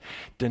moment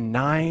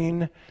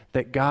denying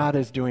that God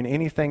is doing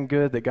anything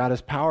good, that God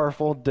is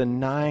powerful,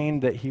 denying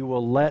that he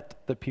will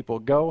let the people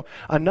go.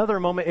 Another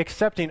moment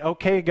accepting,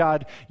 okay,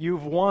 God,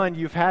 you've won,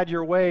 you've had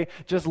your way,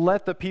 just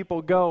let the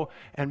people go.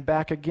 And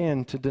back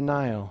again to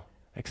denial.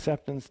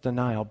 Acceptance,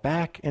 denial.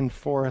 Back and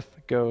forth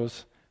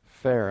goes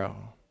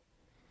Pharaoh.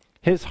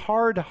 His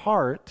hard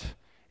heart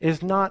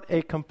is not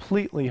a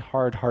completely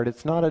hard heart.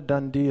 It's not a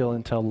done deal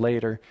until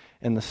later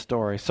in the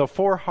story. So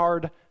for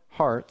hard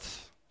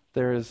hearts,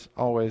 there is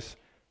always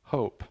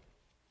hope.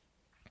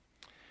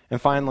 And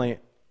finally,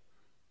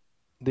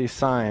 these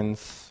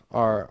signs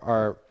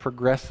are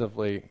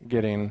progressively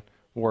getting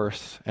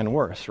worse and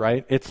worse,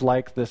 right? It's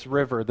like this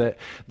river that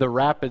the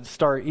rapids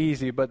start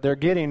easy, but they're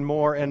getting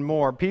more and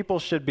more. People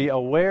should be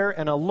aware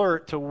and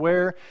alert to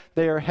where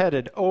they are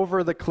headed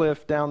over the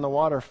cliff down the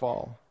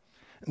waterfall.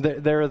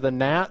 There are the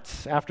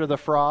gnats after the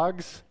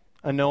frogs,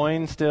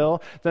 annoying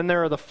still. Then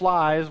there are the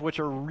flies, which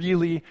are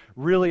really,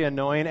 really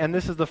annoying. And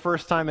this is the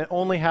first time it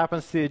only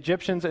happens to the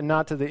Egyptians and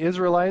not to the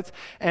Israelites.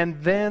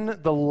 And then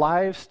the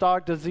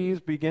livestock disease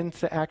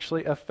begins to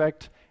actually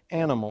affect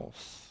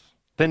animals.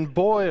 Then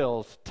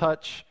boils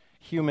touch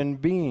human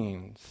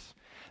beings.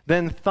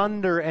 Then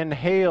thunder and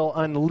hail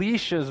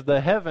unleashes the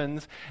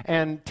heavens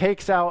and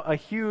takes out a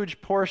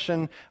huge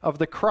portion of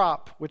the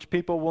crop, which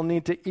people will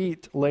need to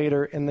eat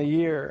later in the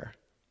year.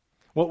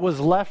 What was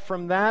left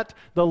from that,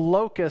 the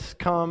locusts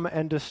come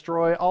and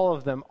destroy all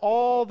of them.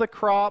 All the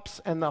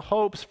crops and the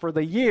hopes for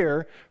the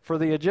year for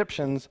the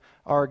Egyptians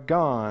are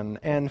gone.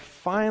 And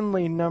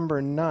finally,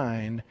 number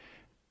 9,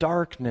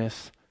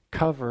 darkness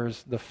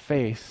covers the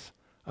face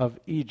of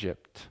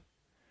Egypt,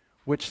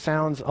 which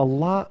sounds a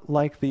lot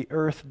like the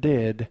earth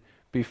did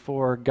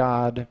before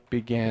God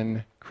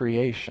began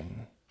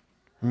creation.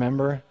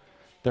 Remember,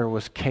 there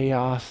was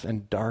chaos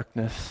and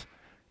darkness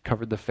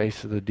covered the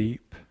face of the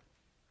deep.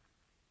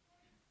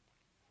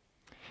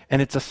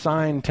 And it's a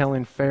sign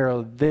telling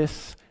Pharaoh,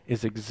 this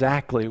is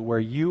exactly where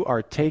you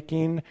are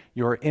taking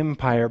your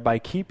empire by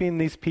keeping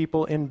these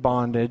people in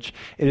bondage.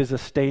 It is a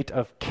state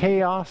of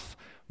chaos,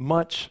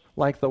 much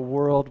like the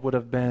world would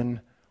have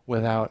been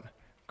without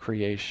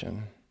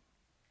creation.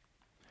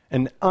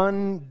 An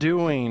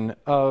undoing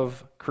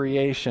of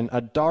creation,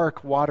 a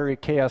dark, watery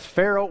chaos.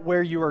 Pharaoh,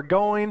 where you are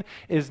going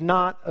is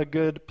not a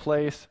good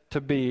place to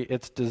be.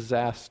 It's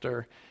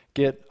disaster.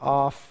 Get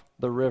off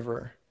the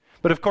river.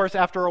 But of course,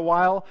 after a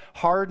while,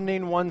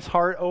 hardening one's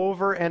heart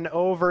over and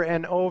over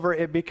and over,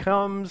 it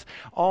becomes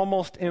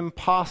almost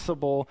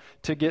impossible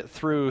to get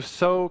through.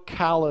 So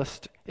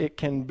calloused it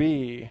can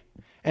be.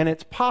 And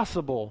it's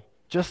possible,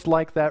 just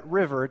like that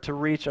river, to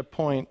reach a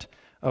point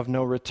of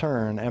no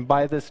return. And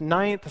by this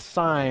 9th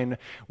sign,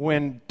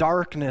 when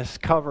darkness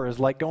covers,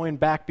 like going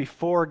back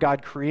before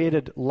God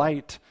created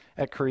light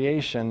at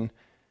creation,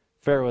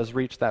 Pharaoh has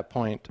reached that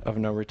point of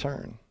no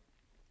return.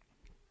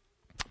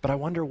 But I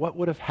wonder what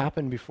would have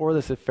happened before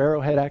this if Pharaoh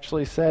had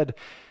actually said,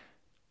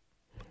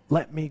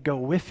 "Let me go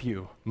with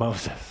you,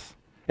 Moses."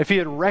 If he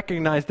had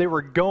recognized they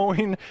were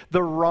going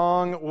the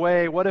wrong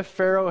way. What if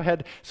Pharaoh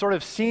had sort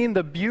of seen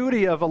the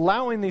beauty of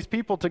allowing these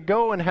people to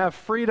go and have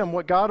freedom,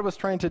 what God was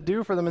trying to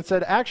do for them, and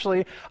said,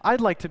 actually,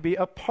 I'd like to be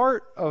a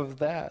part of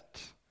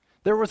that.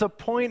 There was a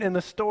point in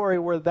the story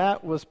where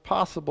that was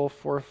possible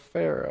for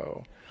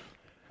Pharaoh.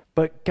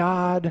 But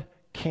God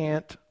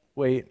can't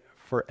wait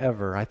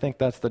forever. I think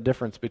that's the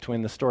difference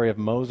between the story of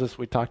Moses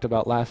we talked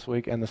about last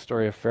week and the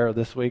story of Pharaoh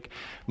this week.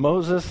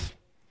 Moses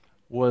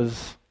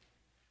was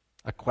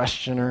a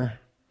questioner,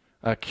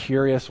 a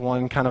curious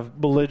one, kind of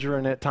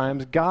belligerent at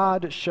times.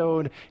 God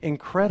showed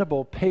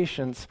incredible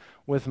patience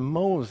with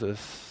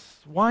Moses.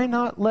 Why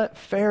not let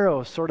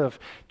Pharaoh sort of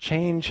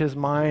change his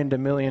mind a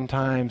million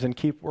times and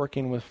keep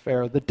working with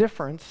Pharaoh? The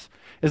difference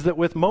is that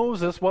with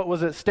Moses, what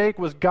was at stake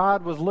was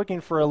God was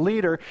looking for a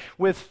leader.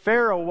 With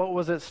Pharaoh, what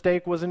was at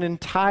stake was an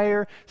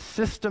entire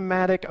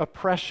systematic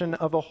oppression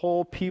of a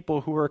whole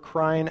people who were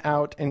crying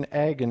out in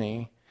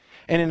agony.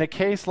 And in a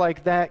case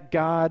like that,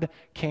 God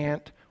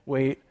can't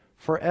wait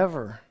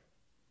forever.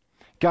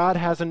 God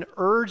has an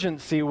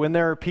urgency when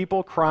there are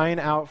people crying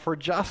out for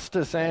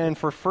justice and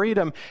for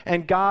freedom,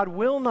 and God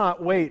will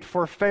not wait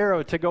for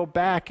Pharaoh to go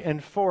back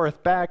and forth.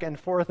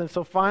 And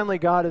so finally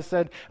God has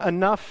said,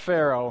 enough,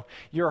 Pharaoh.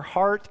 Your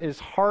heart is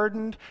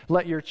hardened.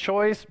 Let your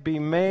choice be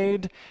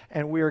made,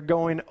 and we are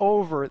going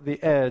over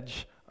the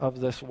edge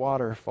of this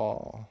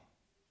waterfall.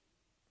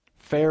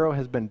 Pharaoh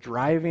has been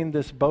driving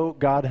this boat.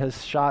 God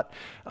has shot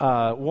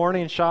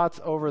warning shots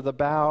over the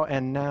bow,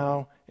 and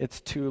now it's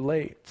too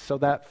late. So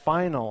that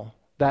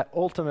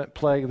ultimate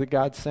plague that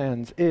God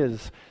sends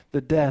is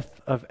the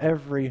death of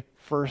every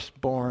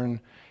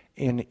firstborn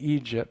in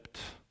Egypt.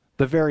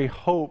 The very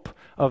hope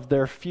of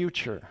their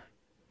future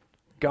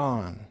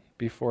gone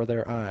before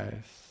their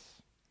eyes.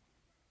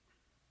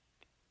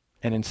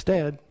 And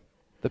instead,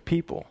 the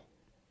people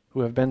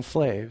who have been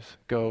slaves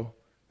go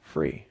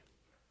free.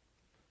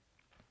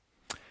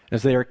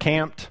 As they are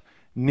camped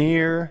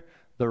near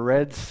the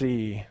Red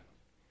Sea,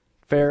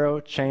 Pharaoh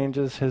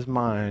changes his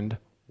mind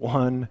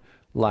one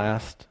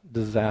last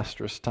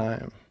disastrous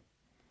time.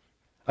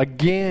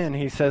 Again,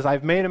 he says,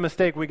 I've made a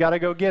mistake. We got to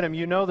go get him.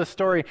 You know the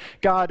story.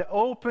 God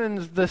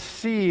opens the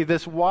sea,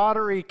 this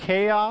watery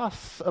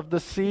chaos of the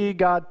sea.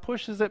 God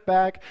pushes it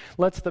back,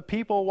 lets the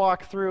people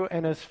walk through,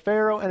 and as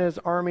Pharaoh and his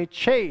army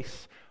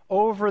chase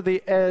over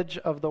the edge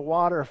of the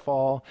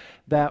waterfall,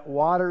 that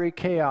watery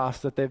chaos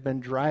that they've been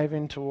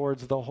driving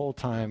towards the whole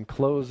time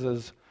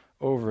closes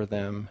over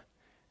them,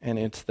 and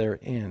it's their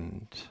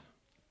end.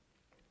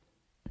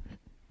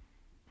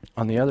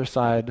 On the other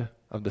side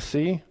of the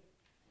sea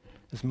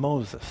is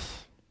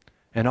Moses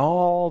and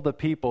all the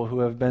people who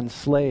have been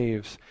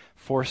slaves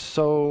for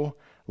so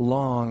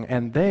long.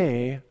 And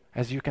they,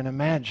 as you can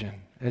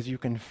imagine, as you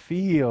can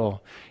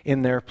feel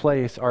in their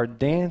place, are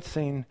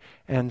dancing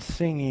and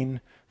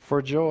singing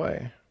for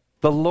joy.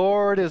 The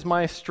Lord is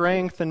my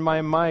strength and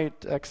my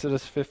might,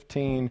 Exodus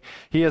 15.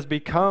 He has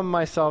become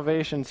my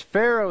salvation.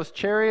 Pharaoh's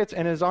chariots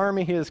and his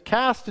army he has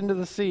cast into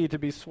the sea to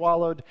be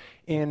swallowed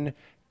in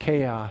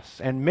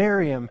chaos. And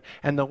Miriam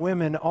and the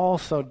women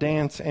also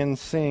dance and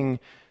sing.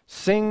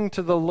 Sing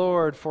to the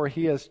Lord, for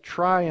he has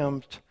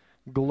triumphed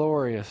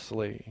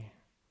gloriously.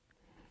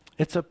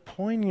 It's a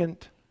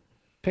poignant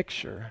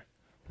picture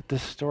that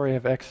this story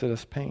of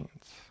Exodus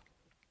paints.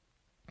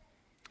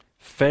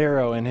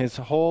 Pharaoh and his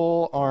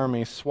whole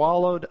army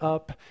swallowed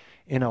up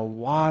in a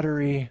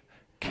watery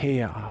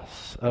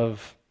chaos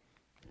of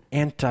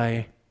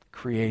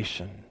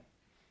anti-creation,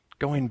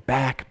 going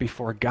back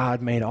before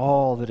God made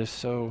all that is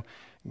so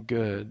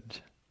good.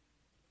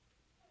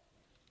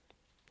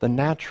 The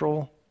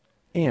natural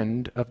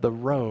end of the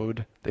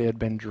road they had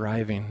been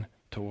driving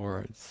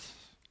towards.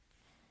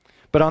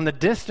 But on the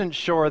distant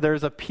shore,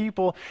 there's a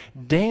people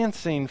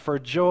dancing for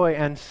joy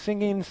and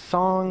singing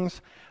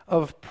songs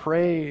of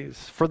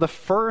praise. For the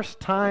first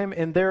time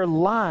in their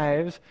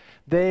lives,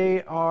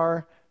 they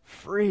are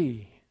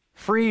free.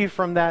 Free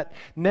from that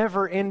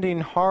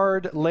never-ending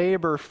hard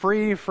labor,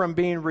 free from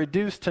being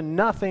reduced to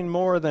nothing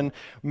more than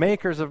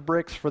makers of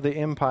bricks for the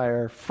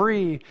empire,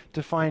 free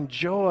to find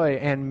joy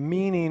and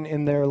meaning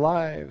in their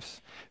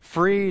lives,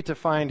 free to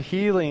find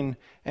healing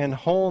and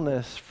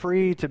wholeness,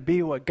 free to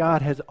be what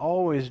God has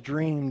always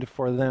dreamed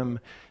for them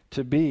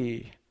to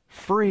be,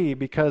 free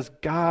because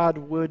God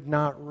would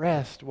not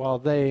rest while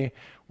they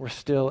were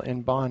still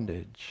in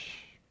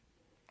bondage.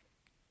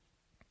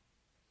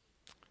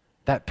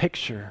 That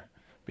picture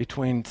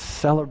between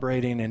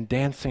celebrating and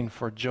dancing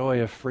for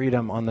joy of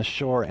freedom on the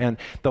shore and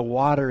the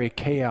watery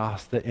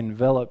chaos that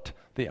enveloped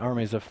the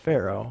armies of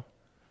Pharaoh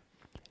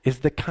is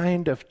the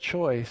kind of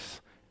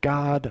choice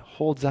God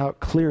holds out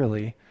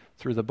clearly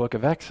through the book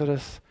of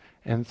Exodus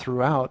and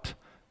throughout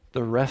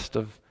the rest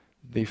of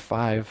the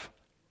 5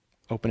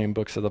 opening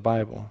books of the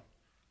Bible.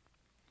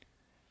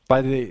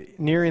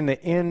 Nearing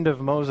the end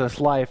of Moses'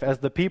 life, as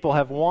the people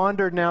have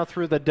wandered now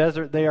through the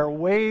desert, they are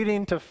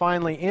waiting to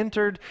finally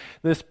enter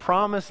this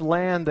promised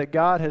land that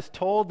God has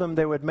told them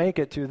they would make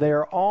it to. They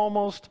are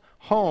almost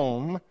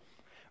home.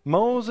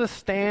 Moses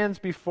stands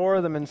before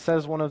them and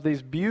says one of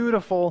these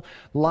beautiful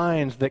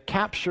lines that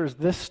captures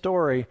this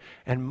story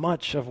and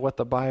much of what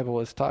the Bible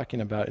is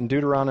talking about. In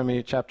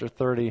Deuteronomy chapter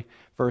 30,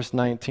 verse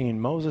 19,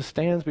 Moses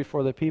stands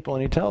before the people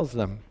and he tells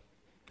them,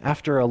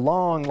 after a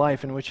long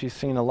life in which he's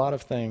seen a lot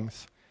of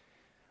things,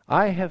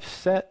 I have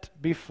set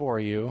before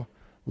you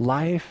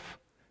life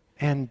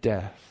and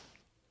death,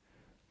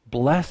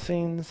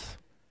 blessings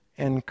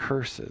and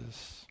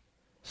curses.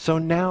 So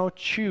now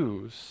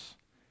choose,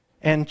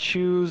 and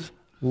choose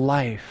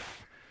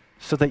life,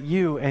 so that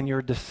you and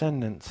your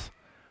descendants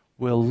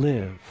will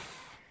live.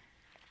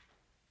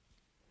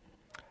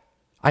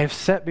 I have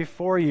set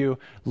before you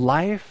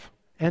life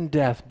and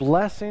death,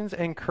 blessings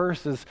and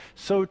curses.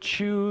 So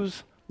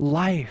choose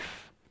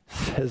life,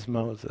 says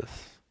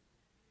Moses.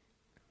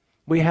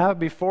 We have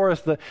before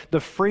us the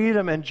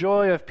freedom and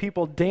joy of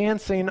people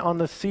dancing on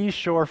the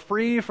seashore,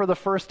 free for the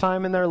first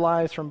time in their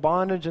lives from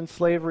bondage and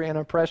slavery and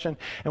oppression.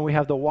 And we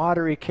have the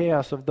watery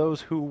chaos of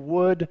those who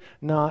would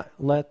not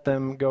let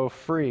them go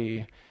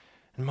free.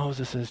 And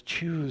Moses says,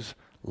 choose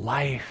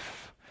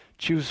life,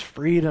 choose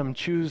freedom,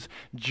 choose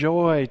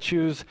joy,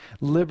 choose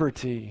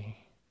liberty,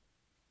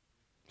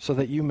 so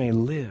that you may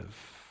live.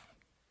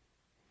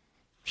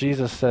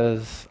 Jesus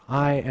says,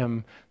 I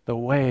am the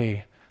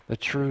way, the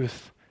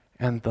truth,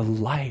 and the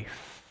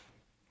life.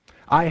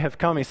 I have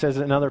come, he says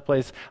in another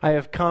place, I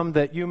have come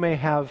that you may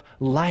have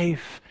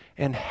life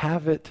and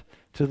have it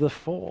to the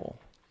full.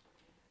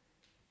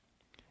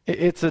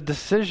 It's a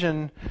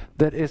decision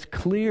that is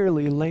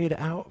clearly laid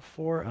out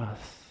for us.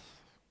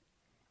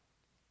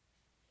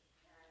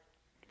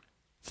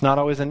 It's not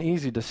always an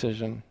easy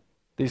decision,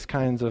 these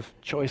kinds of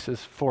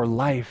choices for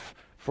life,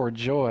 for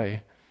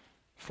joy,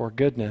 for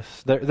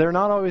goodness. They're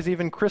not always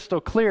even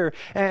crystal clear,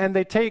 and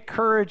they take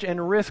courage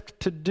and risk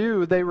to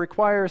do. They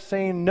require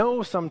saying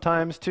no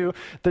sometimes to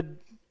the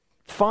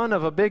fun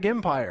of a big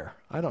empire.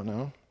 I don't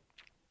know.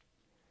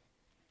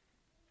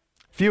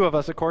 Few of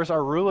us, of course,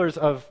 are rulers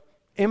of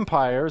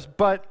empires,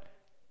 but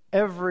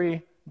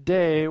every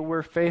day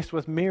we're faced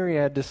with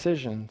myriad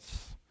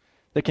decisions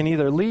that can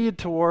either lead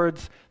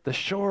towards the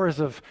shores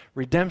of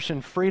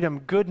redemption, freedom,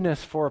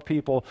 goodness for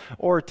people,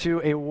 or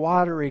to a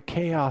watery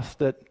chaos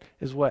that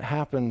is what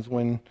happens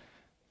when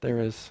there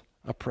is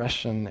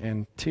oppression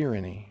and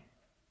tyranny.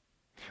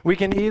 We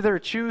can either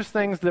choose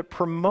things that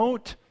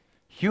promote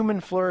human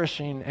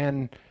flourishing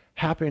and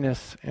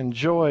happiness and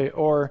joy,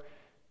 or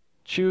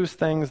choose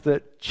things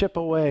that chip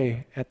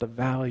away at the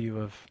value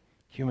of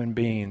human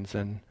beings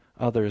and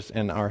others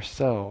and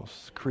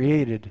ourselves,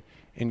 created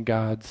in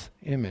God's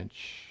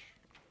image.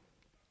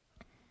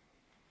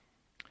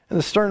 And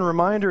the stern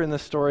reminder in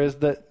this story is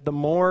that the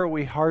more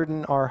we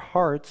harden our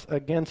hearts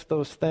against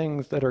those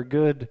things that are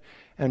good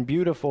and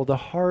beautiful, the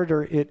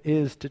harder it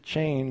is to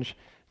change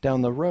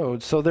down the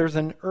road. So there's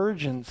an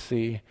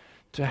urgency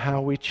to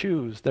how we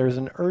choose. There's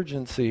an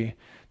urgency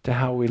to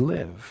how we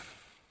live.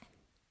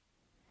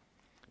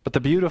 But the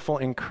beautiful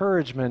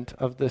encouragement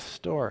of this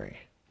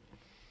story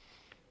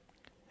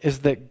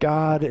is that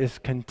God is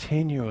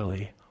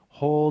continually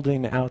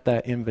holding out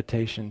that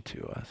invitation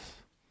to us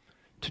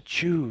to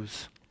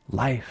choose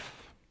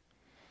life,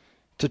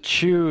 to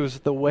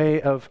choose the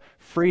way of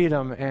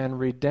freedom and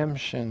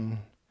redemption,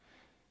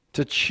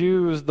 to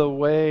choose the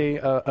way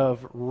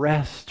of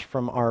rest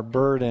from our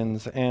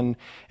burdens and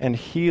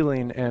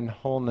healing and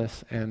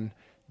wholeness and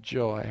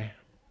joy.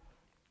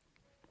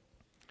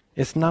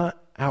 It's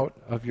not out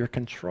of your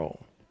control.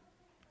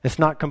 It's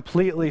not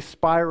completely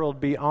spiraled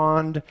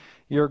beyond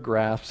your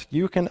grasp.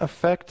 You can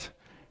affect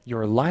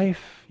your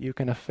life. You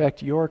can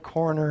affect your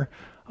corner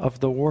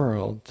of the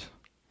world.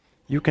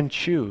 You can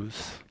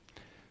choose.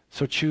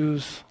 So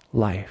choose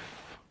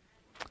life.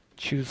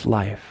 Choose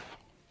life.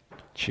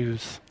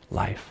 Choose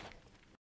life.